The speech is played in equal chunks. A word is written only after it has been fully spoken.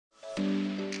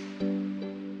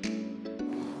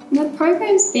The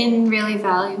program's been really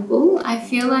valuable. I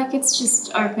feel like it's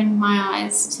just opened my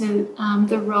eyes to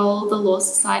the role the Law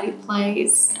Society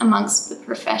plays amongst the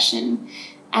profession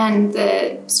and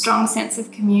the strong sense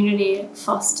of community it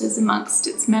fosters amongst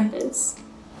its members.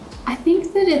 I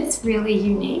think that it's really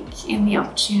unique in the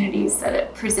opportunities that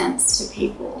it presents to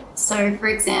people. So, for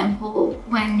example,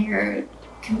 when you're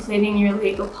completing your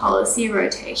legal policy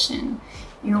rotation,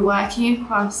 you're working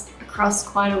across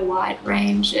quite a wide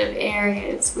range of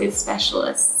areas with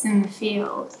specialists in the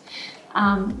field.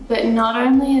 But not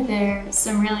only are there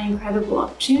some really incredible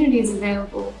opportunities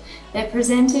available, they're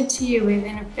presented to you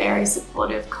within a very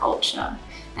supportive culture,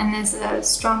 and there's a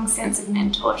strong sense of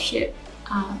mentorship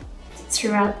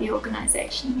throughout the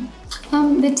organisation.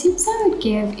 The tips I would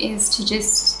give is to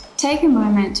just take a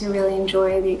moment to really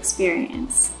enjoy the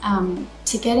experience,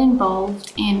 to get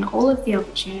involved in all of the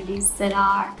opportunities that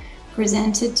are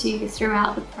presented to you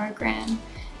throughout the program,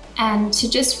 and to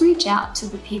just reach out to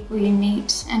the people you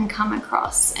meet and come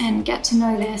across and get to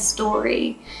know their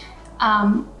story.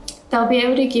 They'll be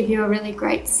able to give you a really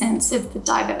great sense of the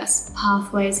diverse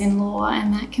pathways in law,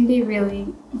 and that can be really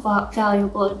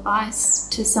valuable advice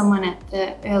to someone at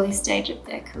the early stage of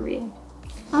their career.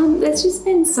 There's just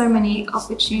been so many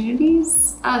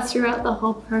opportunities throughout the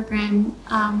whole program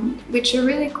which are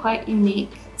really quite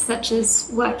unique, such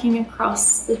as working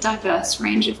across the diverse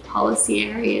range of policy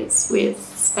areas with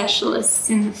specialists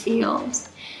in the field.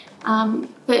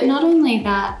 But not only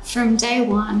that, from day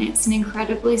one, it's an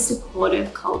incredibly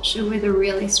supportive culture with a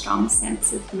really strong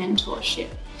sense of mentorship,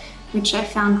 which I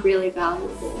found really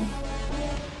valuable.